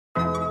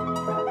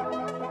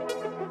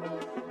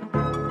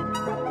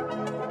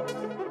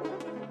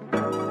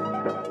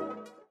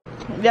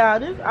Yeah,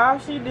 this all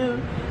she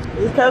do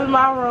is come in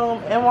my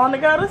room and want to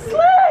go to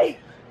sleep.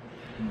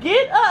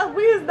 Get up.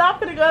 We is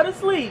not finna go to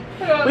sleep.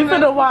 We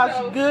finna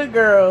watch Good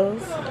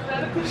Girls.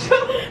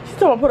 She's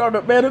talking put on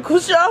the medical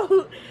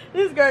show.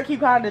 This girl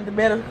keep calling it the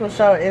medical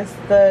show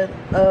instead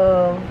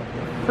of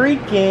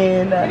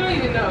freaking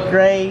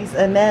Grey's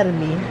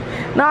Anatomy.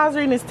 No, I was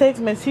reading his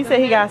text message. He said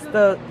he got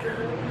stuck.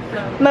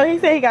 No, he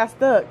said he got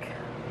stuck.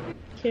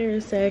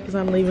 Kara's sad because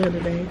I'm leaving her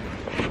today.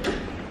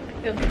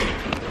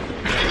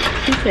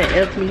 He said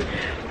F me.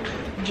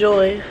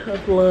 Joy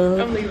of love.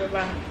 I'm leaving,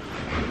 bye.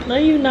 No,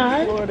 you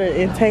not. Florida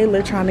and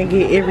Taylor trying to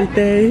get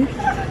everything.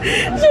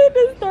 She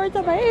just started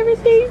talking about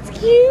everything's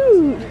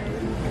cute.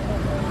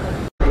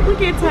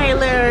 Look at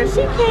Taylor.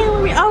 She came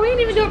with me. Oh, we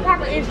didn't even do a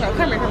proper intro.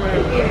 Come here, come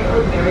here.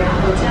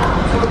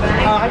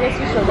 Oh, I guess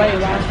we should wait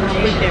while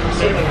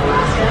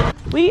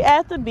she We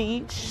at the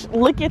beach.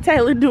 Look at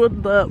Taylor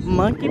doing the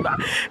monkey bar.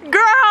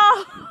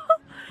 Girl!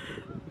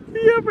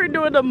 You ever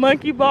doing the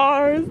monkey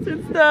bars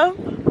and stuff?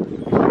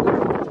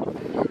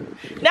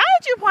 Now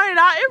that you pointed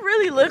out, it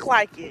really looked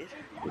like it.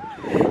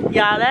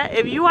 Y'all, that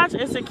if you watch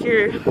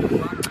Insecure,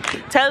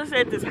 Taylor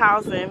said this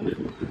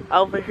housing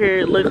over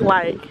here look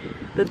like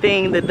the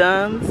thing, the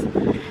Duns.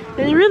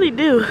 And you really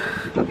do.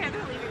 Okay,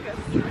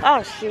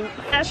 oh shoot.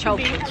 that's the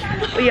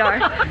beach. We are.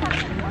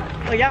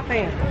 Oh, y'all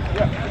fans.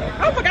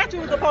 I forgot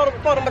you was a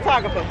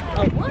photophotographer.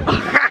 Oh, what?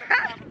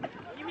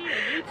 You mean a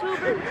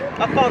YouTuber?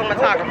 A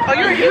photophotographer. Oh,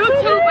 you're a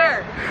YouTuber.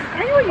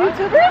 Are you a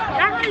YouTuber?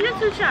 I got a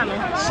YouTube channel.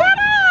 Shut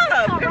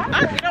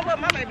up! You know what?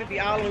 My baby be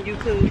all on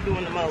YouTube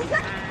doing the most.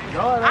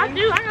 I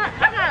do. I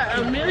got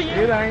a million.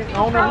 It ain't. I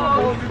don't know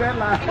who told you that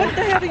lie. What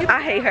the hell do you?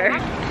 I hate her.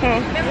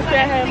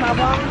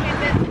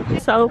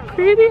 So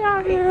pretty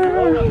out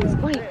here.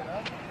 Wait.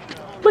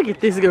 Look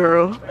at this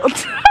girl.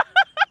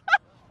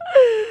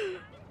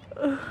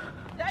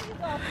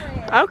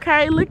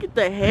 Okay, look at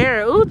the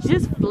hair. Ooh,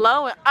 just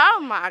flowing. Oh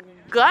my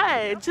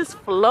God, just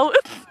flowing.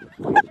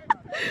 Ooh,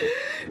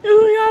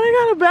 y'all, they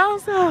got a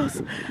bounce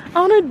house. I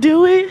wanna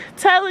do it.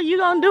 Taylor, you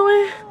gonna do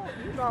it?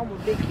 You know I'm a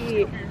big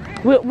kid.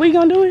 We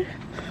gonna do it?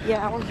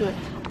 Yeah, I want to do it.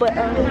 But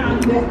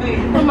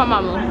where's my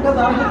mama?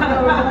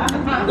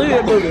 Look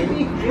at booty.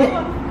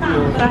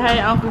 Say hey,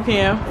 Uncle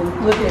Kim.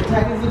 Look at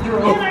tight as a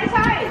drum. it's very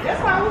tight.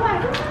 That's why I was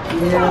like,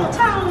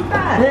 tight on the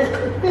thigh.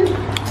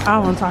 I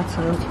don't wanna talk to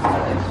her.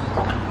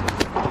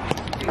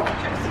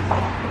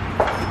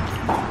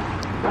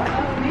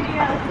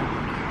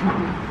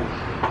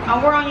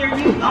 We're on your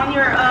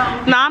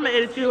No, I'm gonna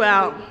edit you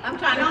out. I'm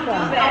trying to do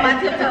that on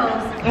my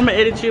tiptoes. I'm gonna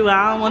edit you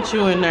out. I don't want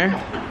you in there.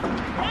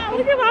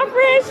 Look at my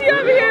friend. She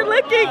over here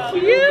looking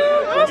cute.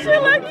 Oh, she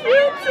look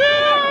cute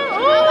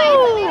too.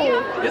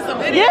 Oh, It's a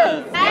video.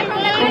 yes.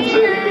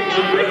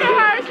 Look at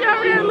her. She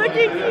over here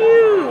looking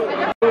cute.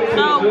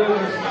 So,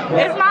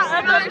 it's my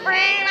other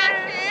friend.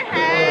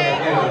 Hey.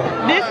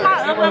 This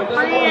my other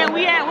friend.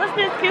 We at, what's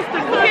this? Kiss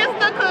the Cook? Kiss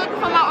the Cook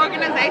from our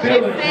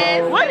organization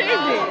says. What is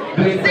it?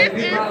 Sis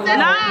is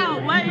No,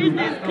 what is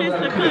this Kiss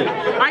the Cook?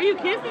 Are you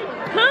kissing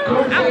Cook?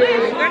 I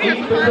wish.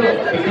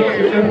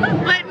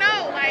 But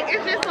no, like,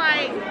 it's just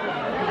like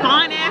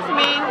fun ass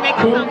men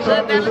making some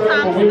good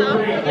Valentine's stuff.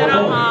 You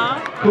know?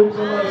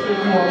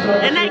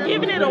 And they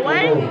giving it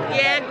away?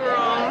 Yeah,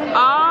 girl.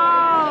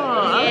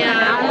 Oh. Yeah.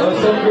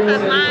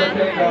 Because mine,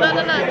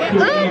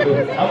 look.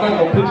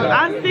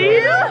 I see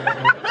you.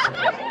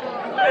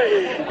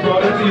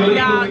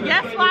 Y'all,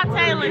 guess why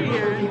Taylor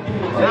here?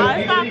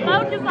 It's not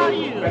focus on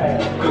you.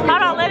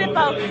 Hold on, let it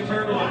focus.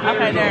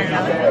 Okay, there you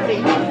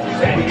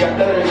go.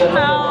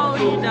 No,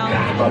 you don't.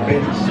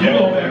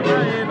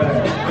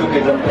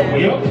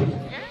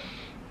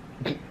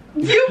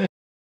 You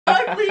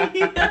ugly.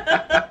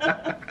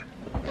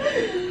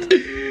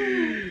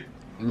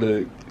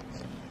 Look.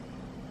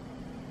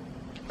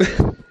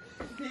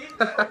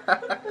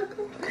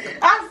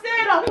 I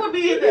said I wouldn't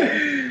be in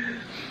there.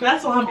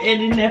 That's why I'm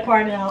editing that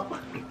part out.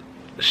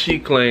 She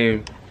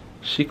claimed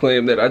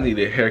that I need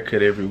a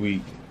haircut every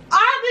week.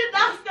 I did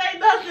not say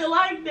nothing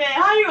like that.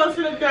 How you gonna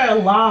sit up there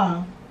and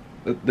lie?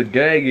 The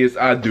gag is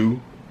I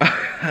do.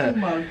 Oh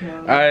my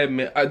God. I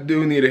admit I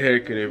do need a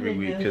haircut every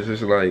week because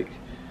it's like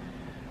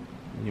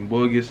your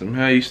boy gets some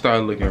hair, you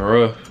start looking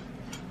rough.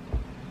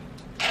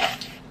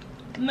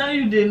 No,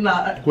 you did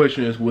not.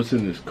 Question is, what's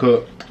in this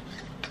cup?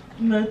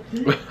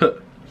 Nothing.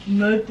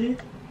 Nothing.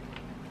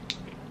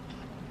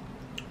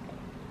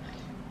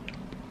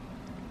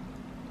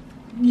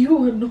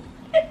 You annoying.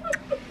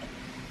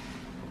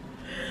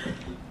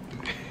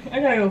 I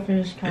gotta go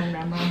finish combing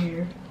out my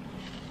hair.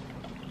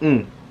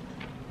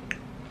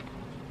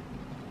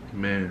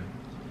 Man,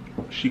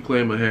 she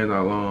claimed her hair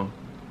not long.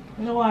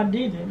 No, I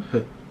didn't.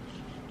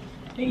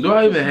 Do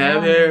I even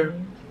have hair?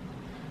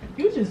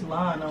 You just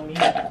lying on me.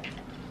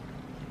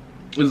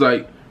 It's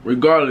like,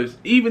 regardless,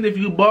 even if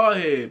you bald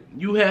head,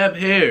 you have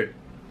hair.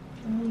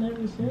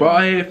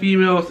 Bald head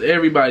females,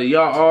 everybody,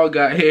 y'all all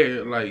got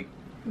hair. Like,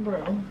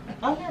 bro,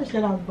 I never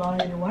said I was bald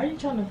headed. Why are you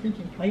trying to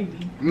freaking play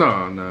me? No,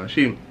 I'm not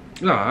saying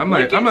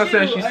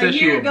she said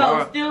she was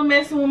bald. Still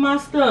messing with my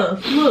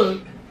stuff.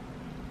 Look.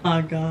 Oh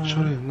my God.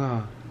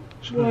 Nah.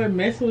 Boy,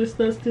 messing with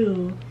stuff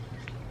still.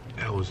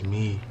 That was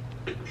me.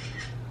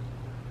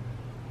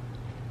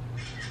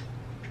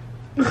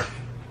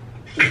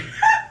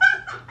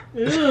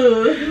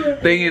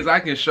 Thing is, I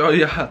can show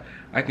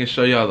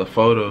y'all the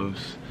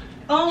photos.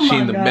 Oh she my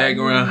in the God,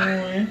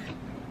 background.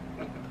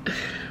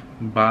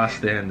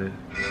 Bystander.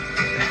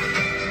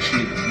 She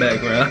in the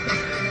background.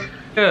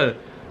 Yeah,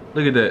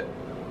 look at that.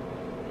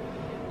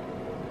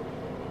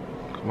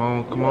 Come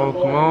on, come on,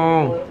 come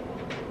on.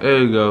 There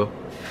you go.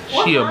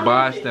 She a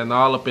bystander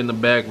all up in the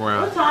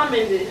background. What time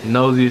is it?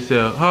 Nosy as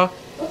hell. Huh?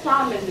 What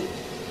time is it?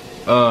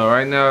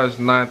 Right now it's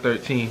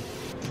 9:13.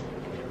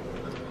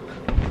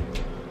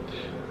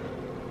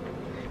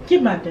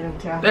 Get my damn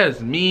towel.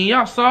 That's me.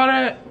 Y'all saw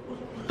that?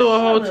 Threw a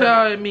whole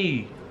towel at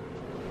me.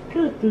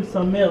 Could do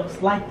something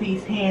else, like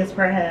these hands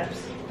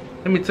perhaps.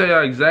 Let me tell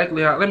y'all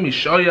exactly how. Let me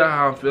show y'all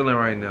how I'm feeling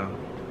right now.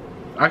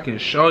 I can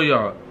show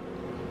y'all.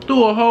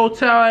 Threw a whole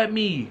towel at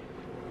me.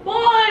 Boy,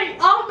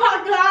 oh my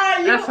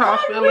God, That's how I'm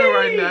feeling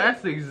right now.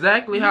 That's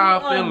exactly how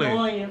I'm feeling.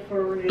 Annoying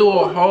for real. Threw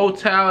a whole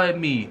towel at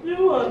me.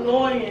 You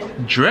annoying.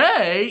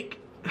 Drake?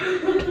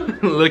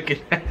 Look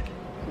at that.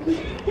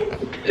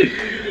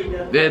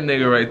 That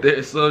nigga right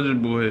there, Soldier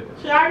Boy.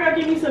 Should I go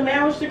get me some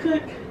sandwich to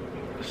cook?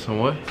 Some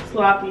what?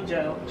 Sloppy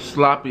Joe.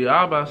 Sloppy.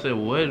 I was about to say,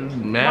 what?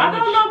 Manwich? Why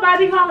don't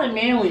nobody call it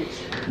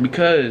manwich?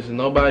 Because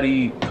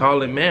nobody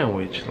call it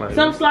manwich. Like,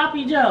 some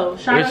Sloppy Joe.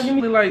 Should I go it's give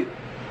me like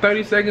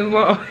 30 seconds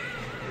long.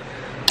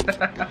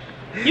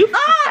 You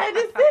fine,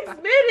 it's 6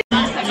 minutes.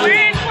 We're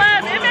in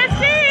Club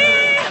MSC.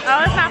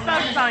 Oh, it's not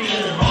focused on you.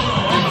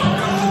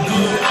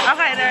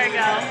 Okay, there you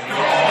go.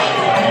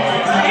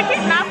 If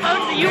it's not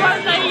focused, you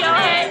want to say your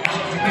head?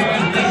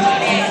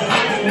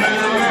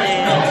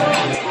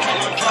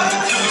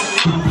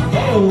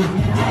 You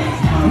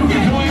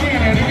can join in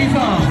at any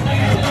time.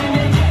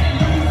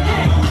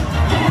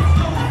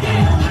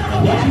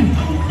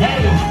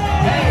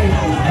 Hey,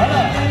 hold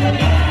up.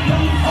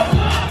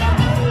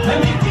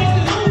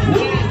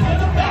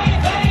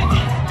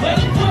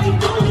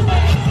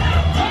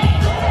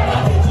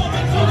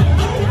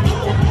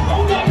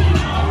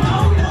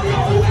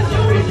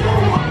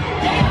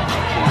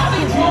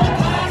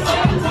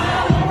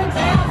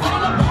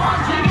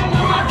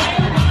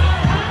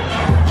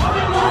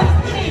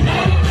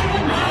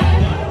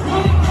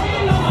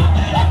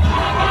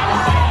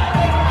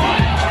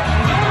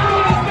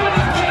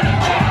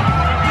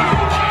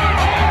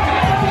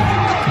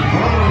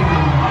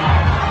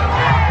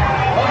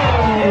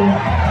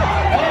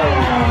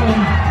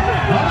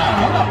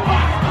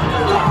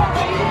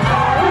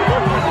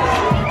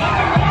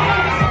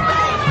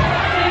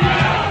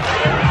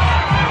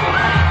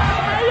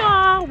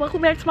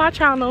 Back to my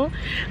channel.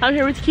 I'm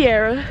here with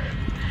Kiara.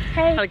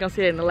 Hey. I'm gonna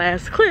say it in the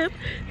last clip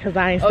because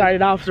I ain't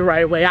started off the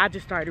right way. I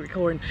just started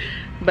recording,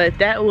 but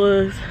that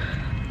was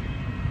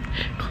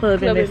Club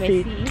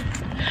MSC.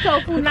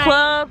 Soulful night.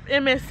 Club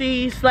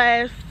MSC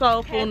 /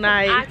 Soulful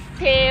night.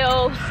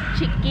 Oxtails,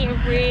 chicken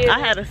ribs. I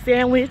had a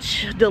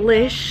sandwich,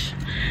 delish.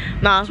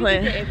 Nah, I'm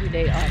playing.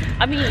 Everyday Autumn.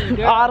 I mean,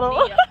 girl, Autumn.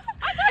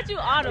 I thought you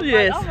Autumn.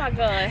 Yes. Like, oh my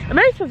God.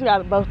 Maybe since we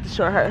got both to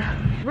show her.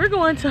 We're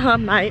going to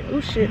Hump Night. Oh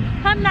shit.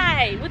 Hump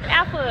Night with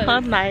Alpha.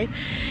 Hump Night.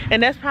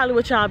 And that's probably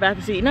what y'all about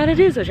to see. No, that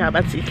is what y'all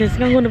about to see because it's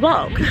gonna go in the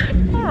vlog.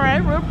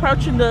 Alright, we're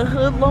approaching the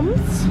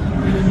Hoodlums.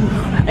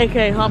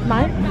 AKA Hump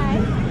Night.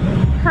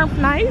 Hump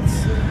Night.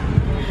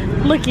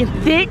 Looking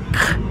thick.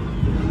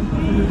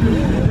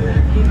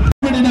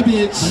 In a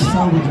bitch. I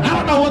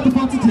don't know what the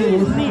fuck to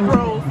do.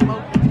 Negroes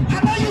smoking.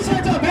 I know you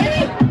turned up,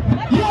 baby.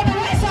 You on the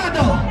right side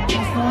though.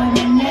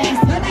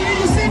 Let me hear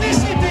you sing this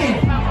shit then.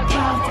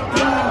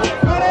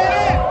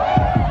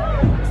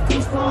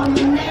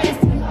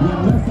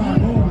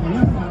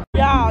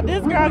 Y'all,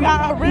 this girl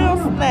got a real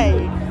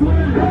snake.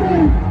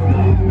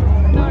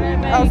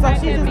 Oh, so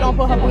she just gonna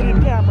put her booty in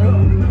the camera.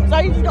 So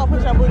you just gonna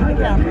put your booty in the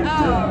camera.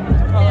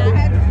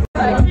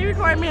 Oh. You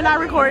record me and I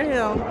record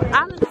him.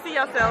 I need to see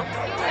yourself.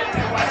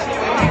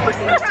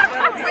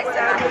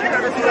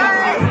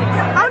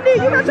 Oh, D,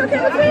 you got your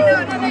camera too?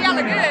 No, y'all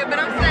look good, but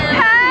I'm saying.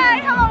 Hey,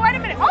 hello, wait a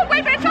minute. Oh,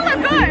 wait, bitch, you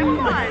look good. Hold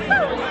on.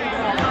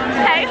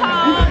 Hey,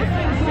 hoes.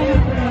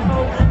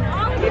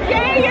 The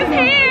gay is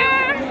here.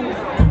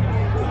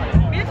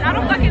 Bitch, I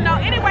don't fucking know.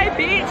 Anyway,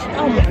 bitch.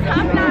 Oh,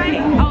 Hump Night.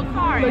 Oh,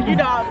 sorry. You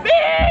know,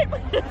 beep.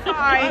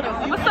 Sorry.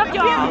 What's up,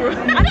 y'all?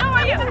 I know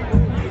why you.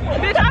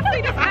 Bitch, I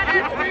see this right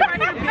here, bitch.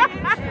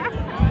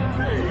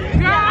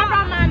 Girl, I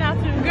brought mine out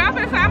too. Girl,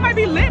 I might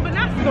be lit, but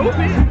not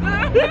stupid.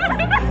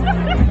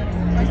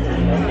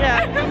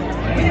 Yeah.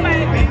 Anyway,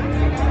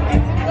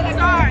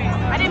 sorry.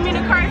 I didn't mean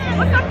to curse.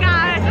 What's up,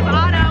 guys? It's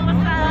Autumn.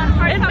 What's up?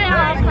 It's been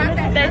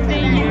awesome. That's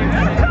you.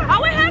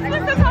 Oh, it has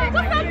been some time.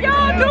 What's up,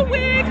 y'all? New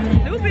wig.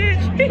 New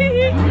bitch.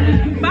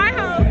 Bye,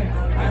 ho.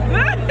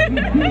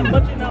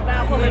 What you know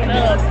about pulling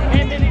up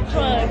and then it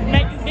truck,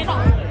 make you bitch.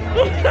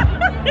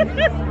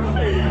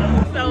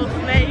 So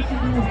snake. We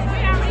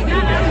already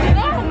got it.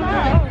 Oh,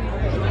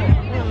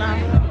 no.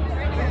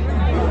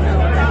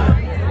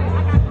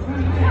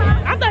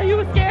 I thought you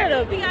were scared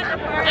of me. I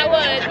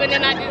was, but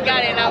then I just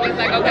got it and I was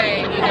like,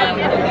 okay, you know.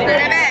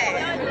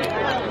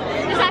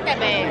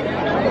 bad.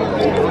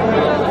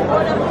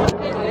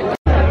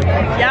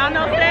 Y'all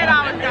know that I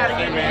always gotta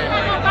get man.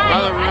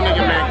 Another real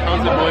nigga, man.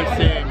 Comes the boy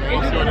said, man.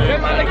 You sure that?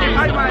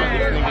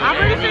 I'm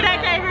pretty sure they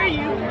can't hear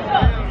you.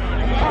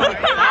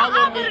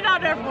 I'll put it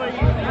out there for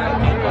you.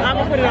 I'm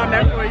gonna put it on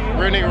there for you.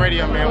 Real nigga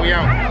radio, man. We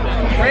out.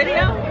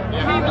 Radio?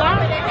 Yeah. Me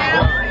vlog?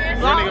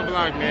 Real nigga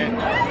vlog, man.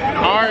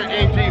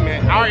 RNV,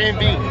 man.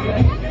 RNV.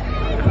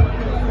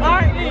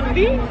 RNV?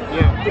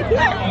 Yeah.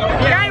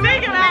 Yeah,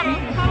 sing it, Adam.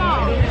 Come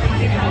on.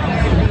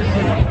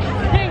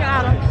 Sing,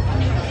 Adam.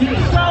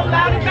 Roll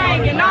out and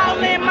banging all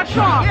in my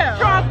trunk. Yeah.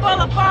 Trunk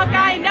full of funk, I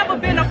ain't never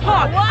been a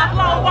punk. I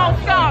blow on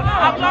skunk,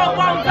 I blow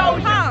on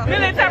doja.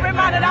 Military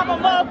minded, I'm a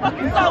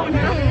motherfucking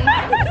soldier.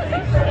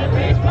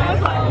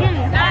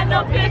 I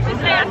know bitches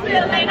say I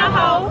still ain't a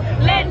hoe.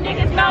 Let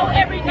niggas know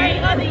every day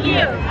of the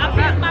year. I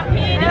pick my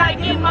pen and I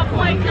get my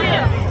point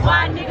clear.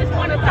 Why niggas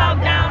wanna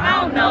talk down,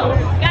 I don't know.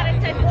 Gotta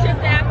take the trip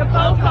to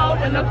Acapulco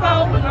and the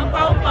phone with my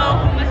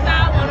fofo. My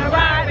side wanna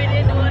ride and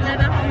then do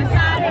another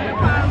homicide in the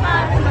car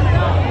ride with my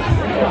dog.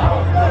 I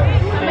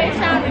make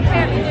time to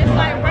carry just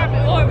like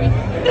Robert Ory.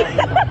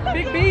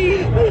 Big B.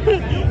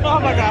 Oh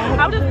my God.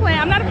 I'm just playing.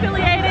 I'm not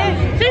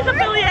affiliated. She's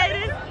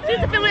affiliated.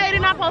 She's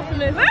affiliated, not posting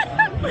this. Look,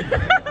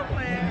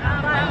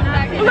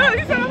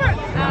 you said that.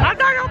 I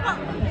thought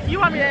you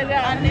want me to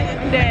down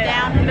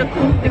in the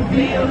coop, the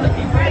field,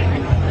 looking great,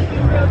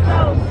 looking real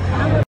cold.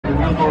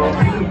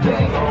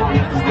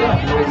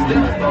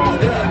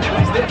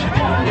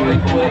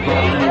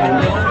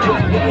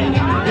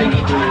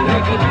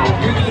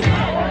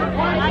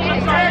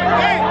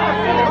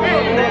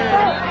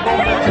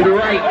 To the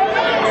right.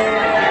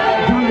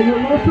 Johnny, you're a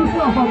little too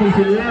slow for me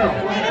to the left.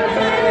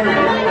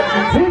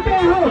 Hit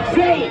that hook,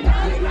 say it.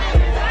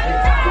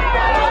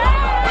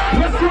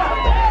 What's up?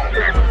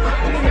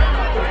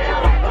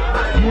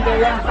 You know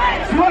what?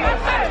 Swap.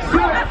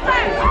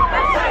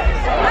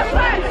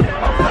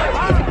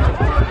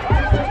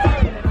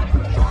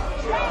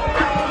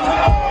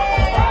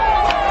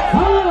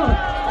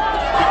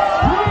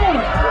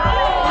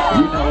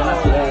 You know what I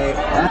say.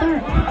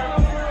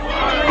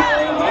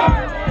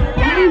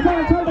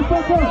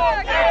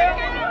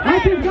 I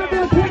just got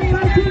that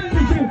 2019 in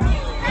the shit.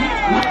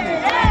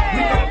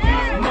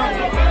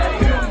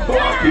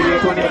 Year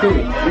 22,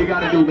 we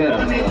gotta do better.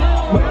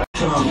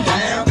 Come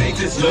down, they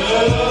just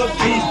love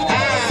me.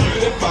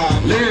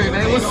 Larry,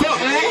 man, what's up,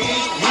 man?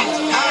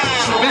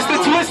 Mr.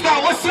 Twister,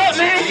 what's up,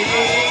 man?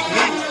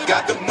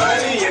 Got the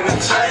money in the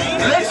chain.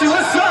 Lexi,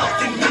 what's up?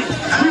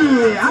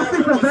 Yeah, I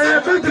see some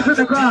bad bitches in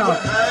the crowd.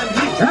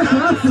 That's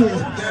what I see.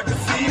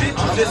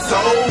 Just so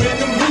in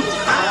the mood.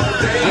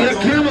 Hey,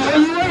 camera, where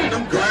you at?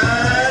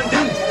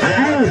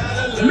 Hey,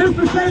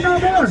 Mr. Say No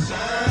More.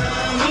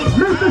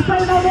 Mr.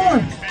 Say No More.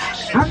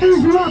 I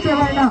need you out there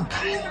right now.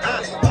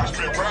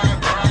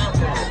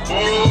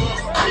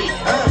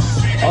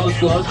 Old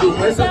school, old school.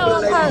 Where's up for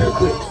the ladies real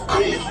quick?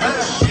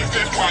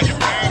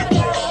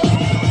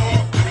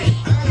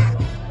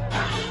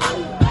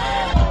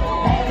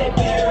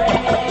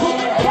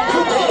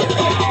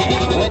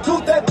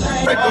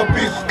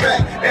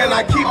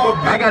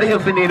 I gotta hear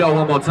Finito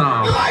one more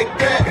time. Like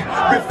that,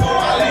 before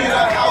I leave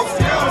the house,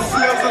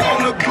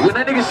 when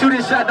that nigga shoot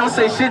his shot, don't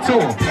say shit to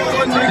him.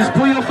 Just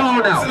pull your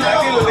phone out.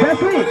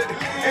 That's it.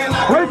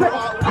 What is it?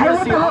 I want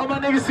to see all my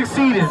niggas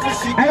succeeding.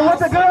 Hey, what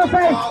the girl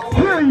say?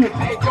 Period. I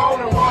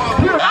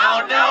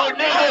don't know,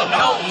 nigga.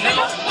 No,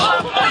 nigga.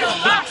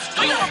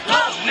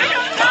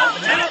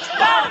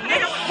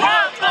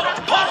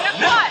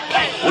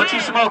 What you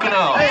smoking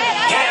on?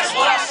 That's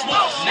what I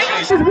smoke,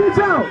 nigga. Just reach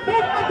out.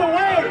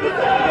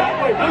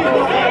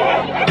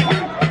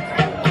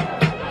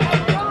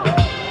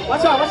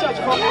 Watch out,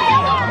 Chicago.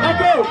 Let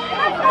go.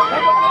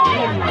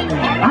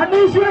 I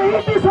need you to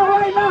hit this one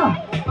right now.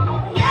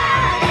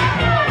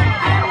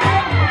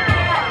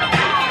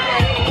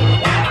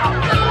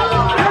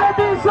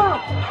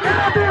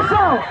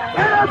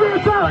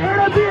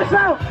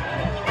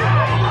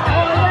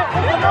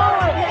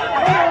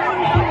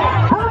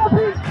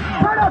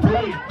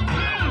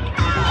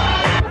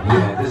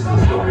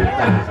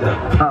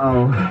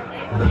 Uh-oh.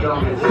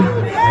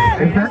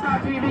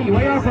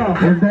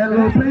 Is that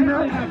little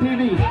Peanut?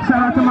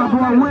 Shout out to my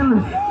boy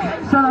Willis.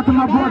 Shout out to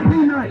my boy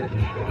Peanut.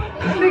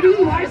 Nigga,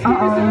 you ice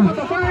cream. What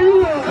the fuck are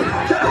you on?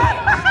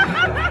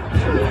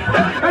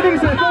 That nigga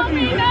said fuck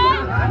you.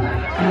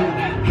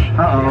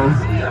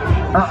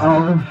 Uh-oh.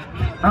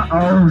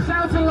 Shout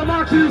out to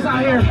Lamar Hughes out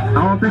here. I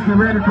don't think you're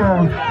ready for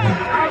him.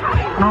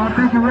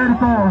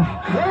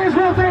 Where's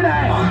Rotate at?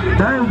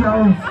 There you go.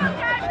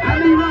 I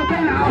need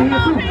Rotate out here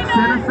too.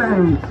 Center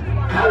stage.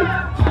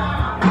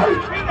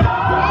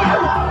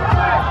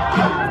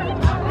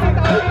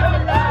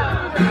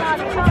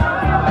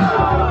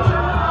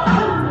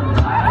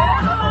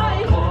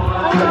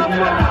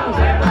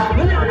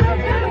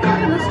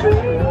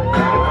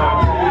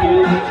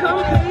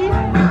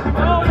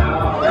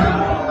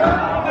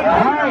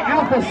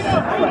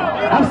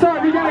 I'm sorry,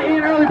 we gotta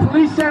end early. really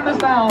police shutting us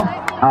down.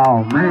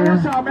 Oh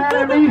man. Y'all mad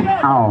at me?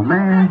 Oh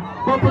man.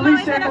 But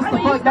police shutting us the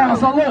fuck down.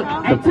 So look,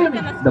 hey Timmy,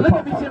 look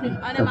at me, Timmy.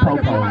 The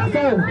popo.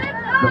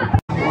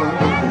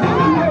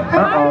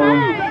 Uh-oh.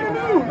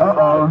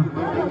 Uh-oh.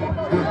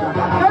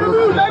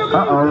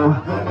 Uh-oh.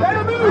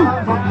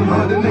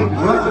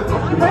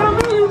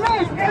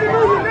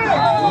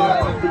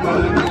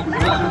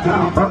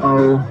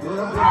 Uh-oh.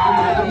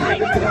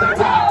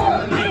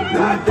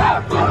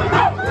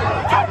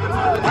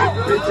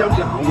 Bitch, I'm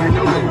down when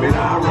I'm living, I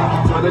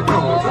rock by the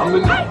doors. I'm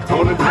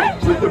on the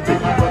track with the big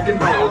fucking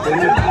balls.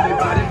 And if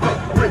anybody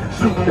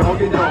shoot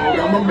doggy dog,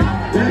 I'ma make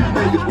these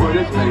niggas put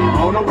his name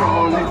on the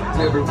wall.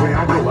 And everywhere I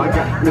go, I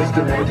got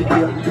Mr. Magic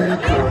here.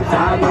 Because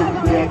I know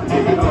that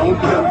nigga don't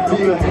care.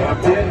 He'll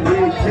have that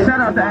nigga. Shout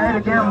out to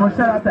Ada Gamble.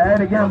 Shout out to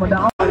Ada Gamble.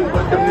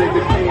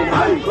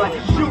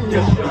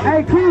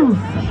 Hey, Q's.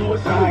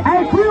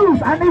 Hey,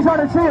 Q's. I need y'all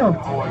to chill.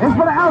 It's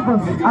for the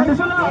alphas. Hey,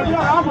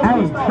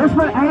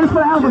 it's for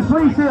the alphas.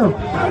 Please chill.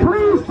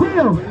 Please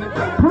chill.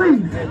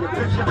 Please.